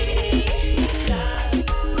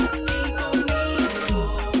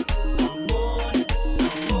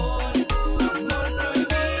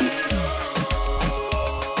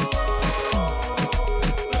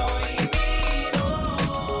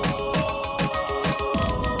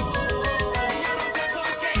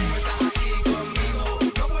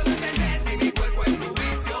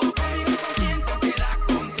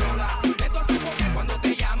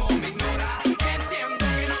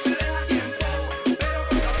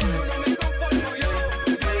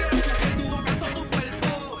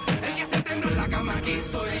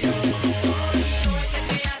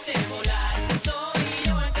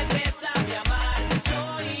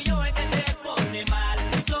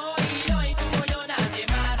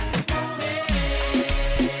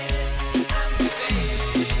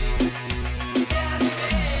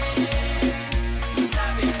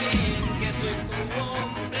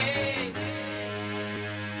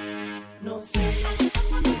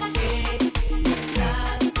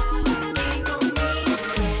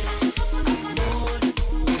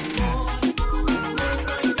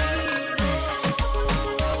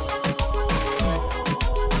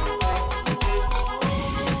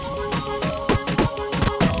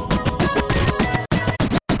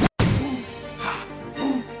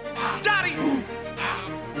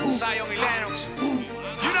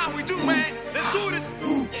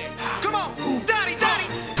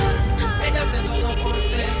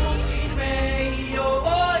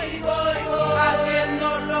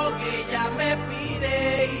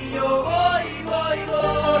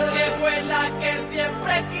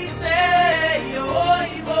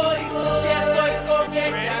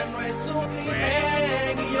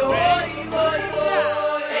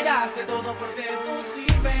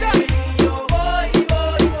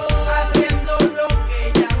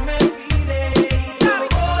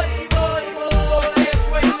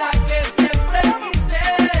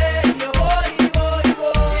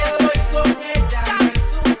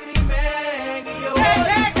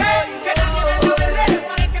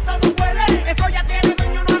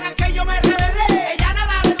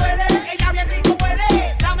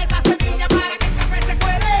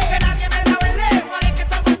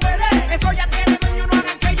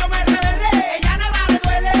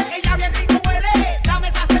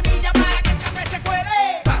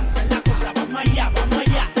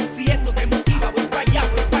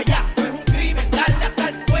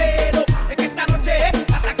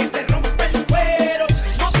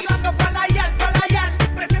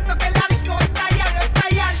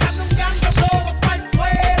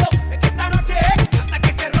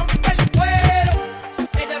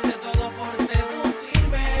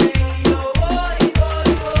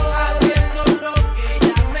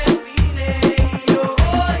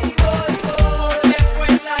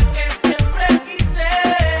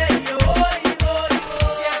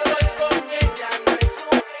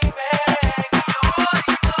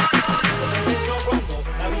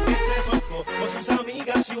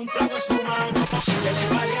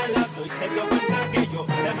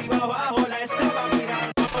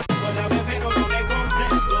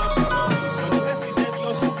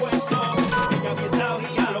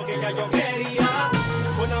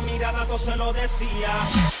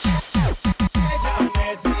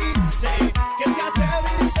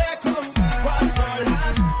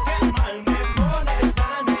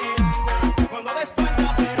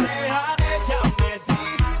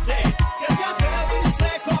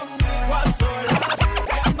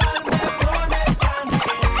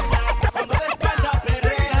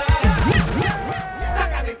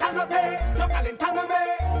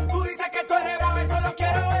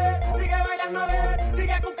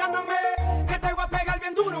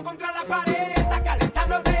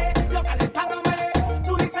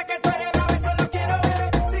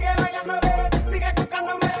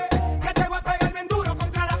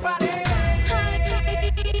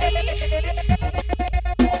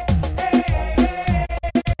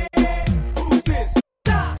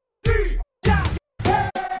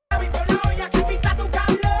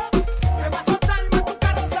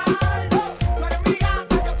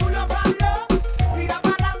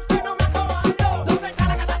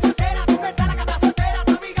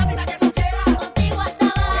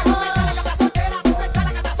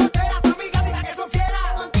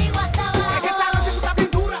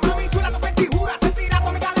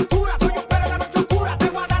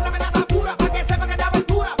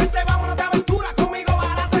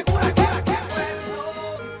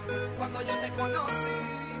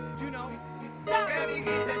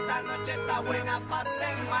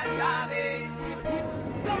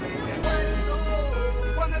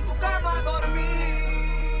 Cuando en tu cama dormí,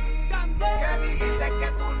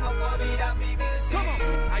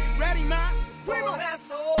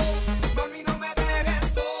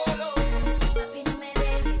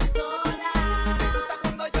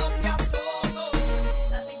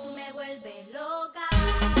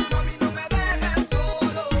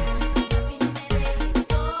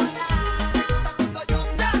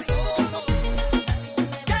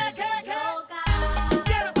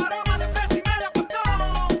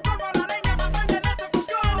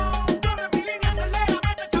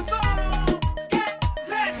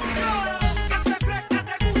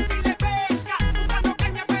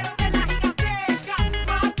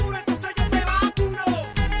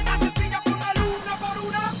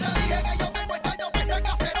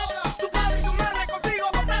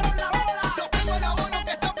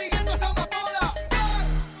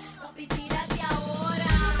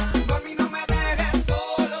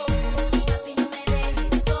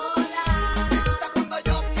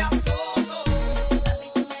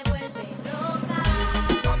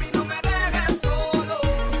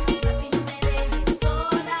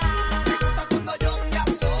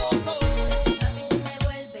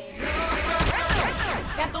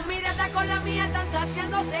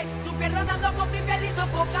 haciéndose, tu piel rozando con mi piel y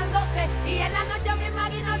sofocándose. Y en la noche me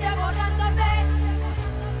imagino devorándote.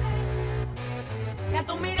 Que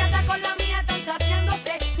tu mirada con la mía están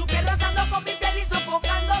saciándose, tu piel rozando con mi piel y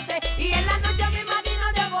sofocándose. Y en la noche me imagino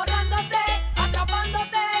devorándote,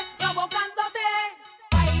 atrapándote, provocándote.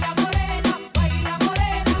 Baila morena,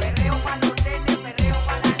 perreo pa' los nenes, perreo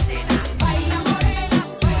pa' la nena. Baila morena,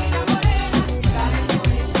 dale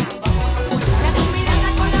morena, vámonos. Que tu mirada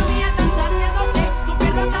con la mía están saciándose, tu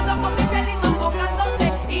piel rozando con mi piel y sofocándose.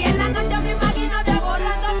 Y en la noche me imagino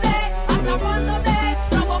devorándote, atrapándote,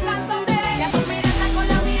 provocándote. Que tu mirada con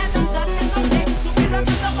la mía están saciándose, tu piel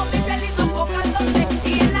rozando con mi piel y sofocándose.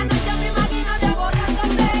 Y en la noche me imagino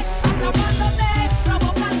devorándote, atrapándote,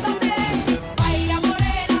 provocándote. Baila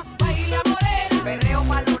morena, perreo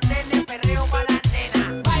pa' los nenes, perreo pa' la nena.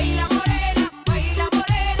 Baila morena,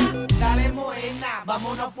 Dale morena,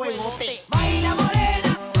 vámonos a fuegote. baila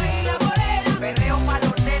morena, perreo pa'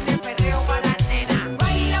 los nenes, perreo pa' la nena.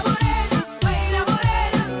 Baila morena,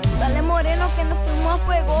 Dale moreno que nos fuimos a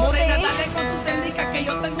fuego. Morena, dale con tu técnica que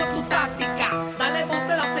yo tengo tu táctica. Dale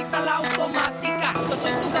bote la secta, la automática. Yo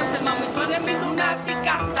soy tu dante, mami, tú eres mi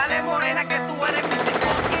lunática. Dale morena que tú eres mi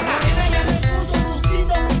psicótica. Morena, ya no escucho tu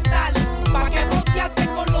signo vital. Pa' que fronteaste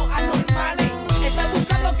con los anormales. Estás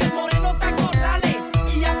buscando que el moreno te acorrale.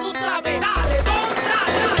 Y ya tú sabes, dale, dale.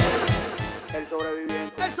 El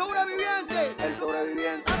sobreviviente. El sobreviviente. El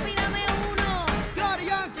sobreviviente. Papi, dame uno. Daddy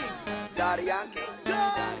Yankee. Daddy Yankee.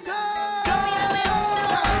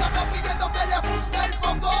 Estamos pidiendo que le funde el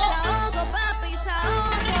foco. Saoco, papi,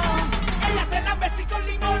 saoco. Ella se la besí con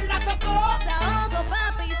limón, la tocó. Saoco,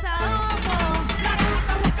 papi, saoco. La gata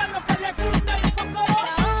está buscando que le funde el foco.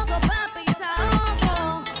 Saoco, papi,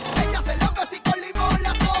 saoco. Ella se la besí con limón,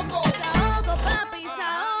 la tocó. Saoco, papi,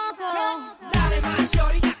 saoco. Dale más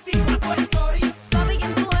shorty, activa tu story. Papi,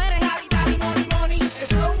 ¿quién tú eres? Dale, dale, money, money. El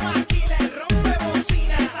flow aquí le rompe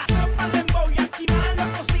bocina. Esa sopa de embolla, aquí más la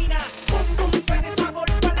cocina. Bum, bum, suena el sabor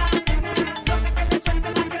pa' la nena. Loca que le suelte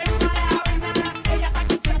la crema a la avena. Ella está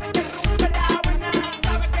consciente que rompe la avena.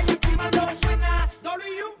 Sabe que ella aquí más lo suena.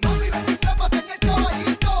 W. No vives ni tapas en el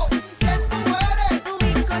caballito. ¿Quién tú eres? Tu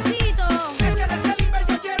bizcochito. Es que de ese nivel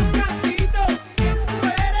yo quiero un cantito. ¿Quién tú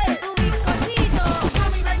eres? Tu bizcochito.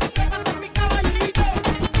 Mami, ven y trépate en mi caballito.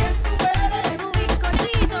 ¿Quién tú eres? Tu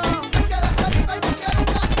bizcochito. Es que de ese nivel yo quiero un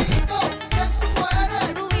cantito. ¿Quién tú eres?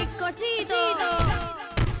 Tu bizcochito.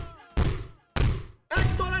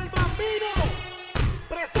 Héctor el Bambino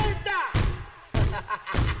presenta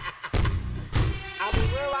a mi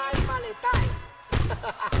nueva alma letal.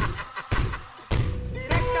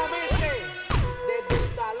 Directamente desde el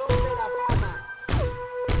Salón de la Fama.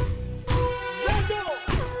 ¡Lendo!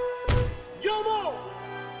 ¡Yomo!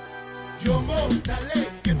 Dale,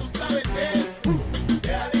 que tú sabes de eso.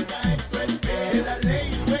 Déjale caer tu el pez. La ley,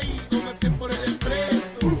 güey, comencé por el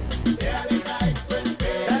expreso. Déjale caer tu el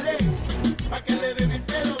pez. Dale, pa' que le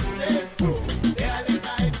reviente los sesos. Déjale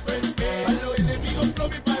caer tu el pez. Pa' los enemigos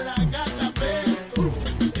floppy, pa' la gata beso.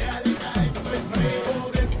 Déjale caer tu el pez.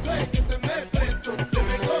 Por eso es que te me preso. Te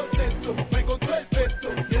me goceso, me contó el peso.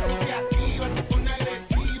 Y eso te activa, te pone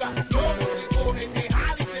agresiva. Luego te coge, te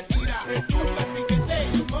jala y te tira. Retumba el piquete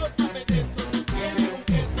y no sabes de eso. Tú tienes un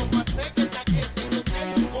queso pa' hacer que te aquiete. Y yo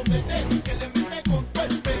tengo un comete que le mete con todo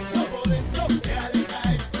el peso. Por eso déjale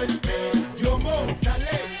caer tu el pez. Yomo,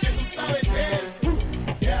 dale, que tú sabes de eso.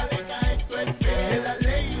 Déjale caer tu el pez. De la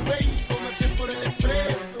ley, güey, comencé por el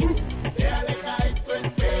expreso. Déjale caer tu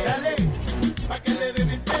el pez. Dale, pa' que le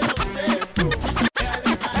reviente los sesos.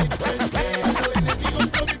 Déjale caer tu el pez. A los enemigos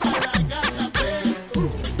floppy, pa' la gata beso.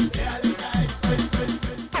 Déjale caer tu el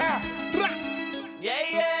pez. Yeah,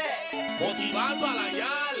 yeah. Motivando a la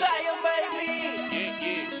yal. Zion, baby. Yeah,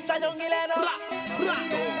 yeah. Zion Guileno.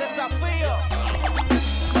 Desafío.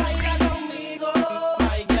 Baila conmigo.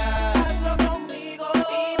 Hazlo conmigo.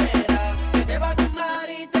 Y verás que te va a gustar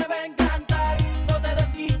y te va a encantar. No te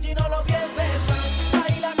desquites y no lo pienses más.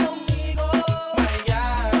 Baila conmigo.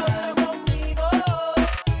 Hazlo conmigo.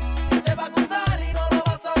 Te va a gustar y no lo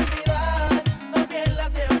vas a olvidar. No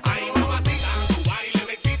pierdas tiempo. Ay, mamacita, tu baile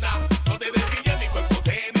me excita. No te desquilles, mi cuerpo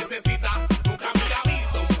te necesita. Nunca me había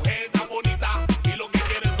visto mujer tan bonita. Y lo que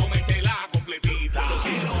quieres comértela completita. Yo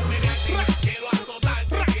quiero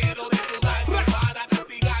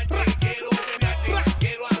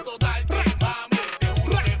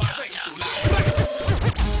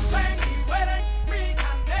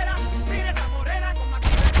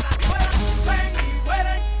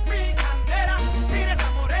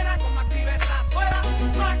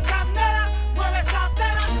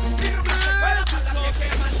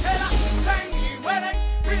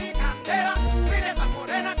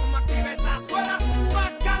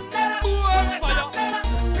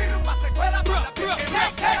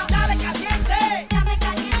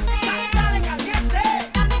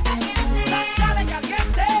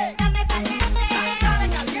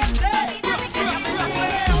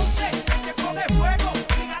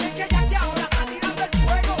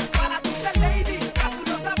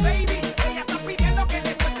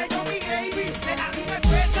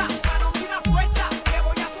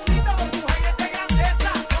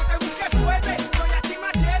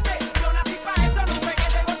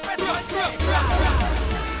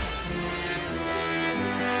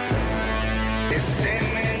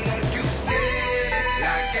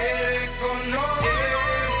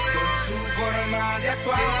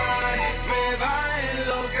va a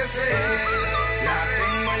enloquecer. La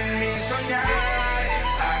tengo en mi soñar,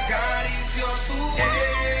 acaricio su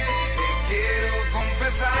piel, te quiero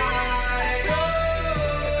confesar.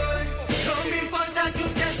 No me importa que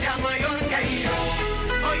usted sea mayor que yo,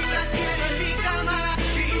 hoy la quiero en mi cama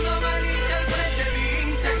y no malinterprete mi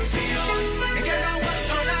intención. Es que no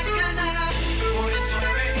aguanto la gana, por eso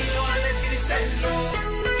he venido a decírselo,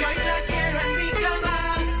 que hoy la quiero en mi cama.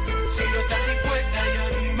 Si no estás dispuesta yo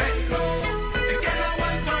dímelo, es que no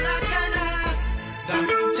aguanto la gana,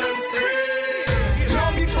 dame un chance. No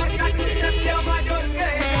me importa que usted sea mayor que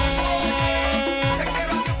yo, te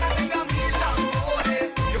quiero que usted tenga mil amores.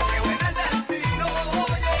 Yo creo en el destino,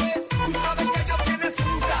 oye, tú sabes que Dios tiene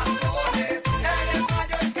sus razones. Eres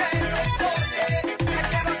mayor que yo, oye, te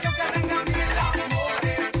quiero que usted tenga mil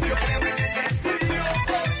amores. Yo creo en el destino,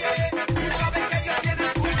 oye, tú sabes que Dios tiene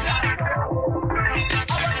sus razones.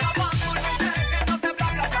 Ahora vamos, dile que no te bla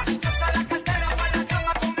bla bla. Saca la cartera para la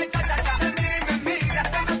cama con mi cha-cha-cha. Me mira y me mira,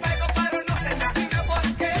 te me pego pero no sé nada. Dime por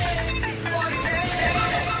qué,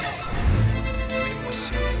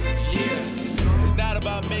 Yeah, it's not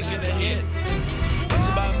about making a hit, it's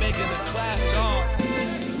about making a classic.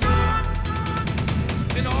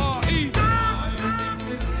 In the R.E.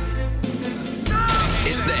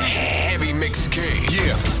 It's the Heavy Mix King.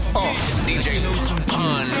 Yeah. DJ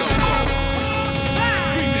Pun Loco.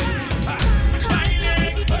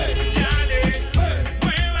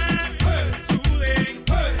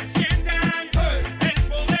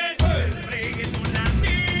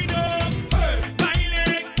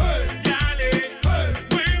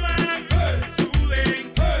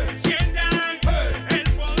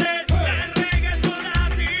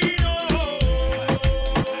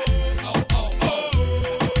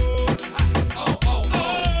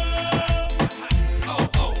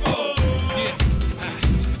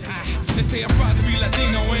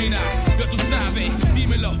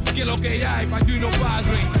 Que lo que hay, Padrino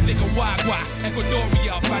Padre, Nicaragua,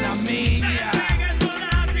 Ecuadoria, Panameña.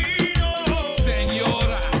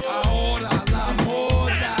 Señora, ahora la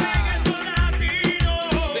moda.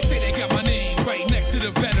 They say they got my name right next to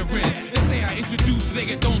the veterans. They say I introduced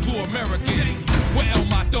reggaeton to Americans. Well,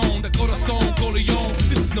 my throne, the corazón, Coleon.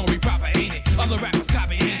 This is no proper, ain't it? Other rappers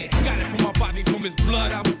copying it. Got it from my body, from his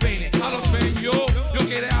blood, I was painted. Hablo español, yo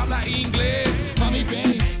quiero hablar inglés. Mami,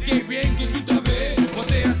 ven, que bien que tú te ves.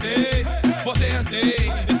 Boteate.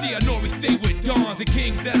 You see, I know we stay with dons and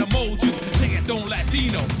kings that are